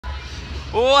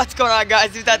What's going on,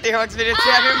 guys? Who's that there? What's video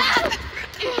channel?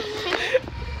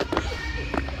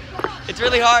 It's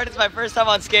really hard. It's my first time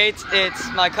on skates.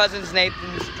 It's my cousin's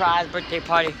Nathan's surprise birthday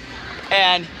party,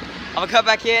 and I'm gonna come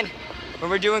back in when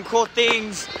we're doing cool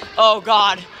things. Oh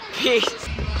God, peace.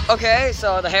 Okay,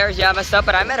 so the hair is messed up,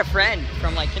 but I met a friend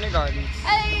from like kindergarten.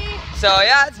 Hey. So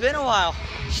yeah, it's been a while.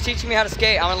 She's teaching me how to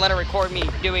skate. I'm gonna let her record me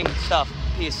doing stuff.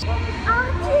 Peace.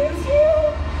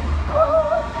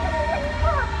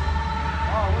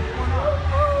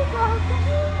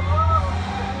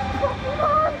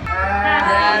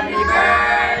 Happy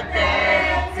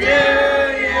birthday to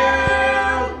you.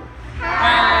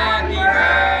 Happy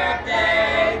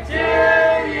birthday to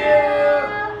you.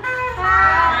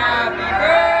 Happy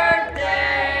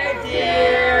birthday,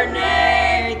 dear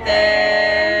Nathan.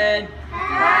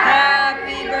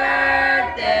 Happy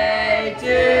birthday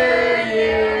to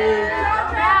you.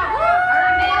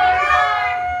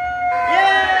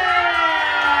 Yeah!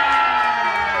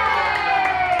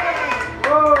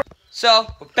 So,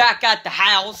 we're back at the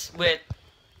house with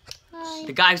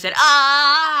the guy who said,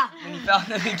 ah, when he fell in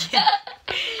the beginning.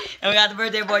 And we got the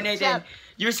birthday boy, Nathan.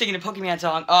 You were singing a Pokemon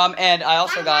song. And I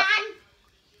also got...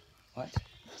 What?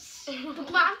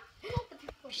 Pokemon.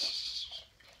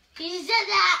 He said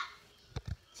that.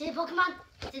 Say Pokemon.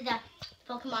 Say that.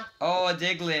 Pokemon. Oh, a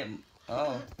Diglett.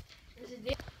 Oh.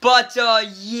 But,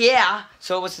 yeah.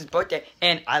 So it was his birthday.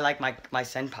 And I like my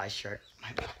senpai shirt.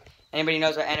 Anybody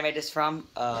knows what anime this is from?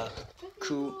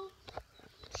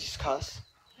 Just cuss.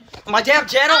 My damn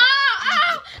channel!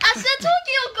 Ow! I said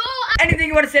Tokyo Ghoul! Anything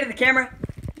you want to say to the camera?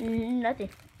 Nothing.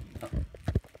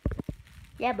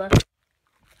 Yeah, bud.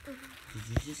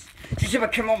 Just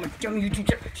come on, YouTube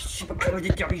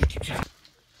channel.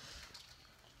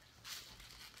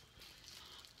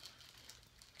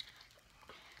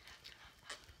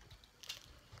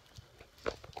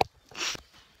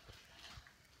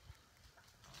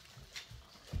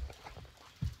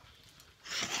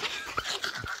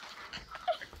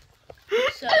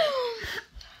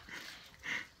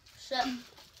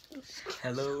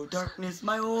 Hello, darkness,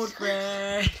 my old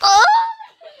friend.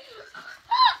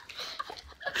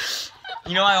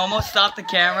 You know, I almost stopped the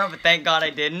camera, but thank God I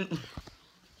didn't.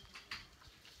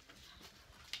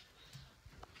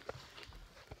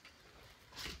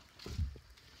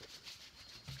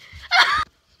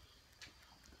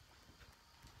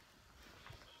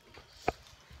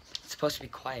 It's supposed to be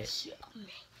quiet.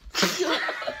 Okay,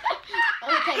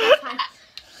 that's fine.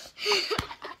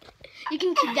 You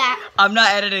can keep that. I'm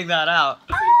not editing that out.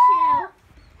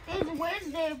 It's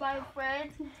Wednesday, my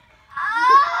friend.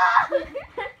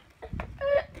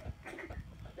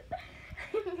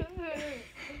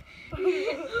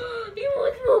 He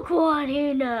wants more corn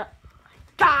here.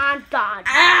 Don.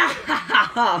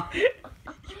 Ah! I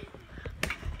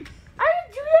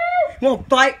didn't do this. Won't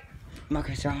fight.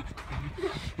 Okay, so.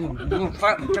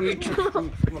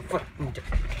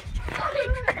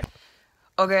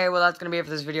 Okay, well that's gonna be it for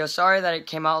this video. Sorry that it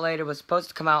came out late. It was supposed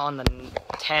to come out on the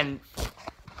 10th,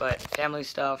 but family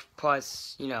stuff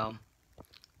plus, you know,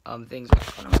 things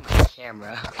going on with my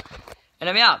camera. And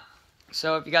I'm out.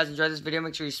 So if you guys enjoyed this video,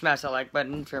 make sure you smash that like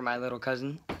button for my little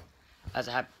cousin as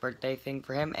a happy birthday thing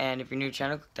for him. And if you're new to the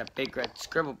channel, click that big red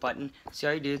scribble button. See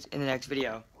all you dudes in the next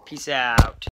video. Peace out.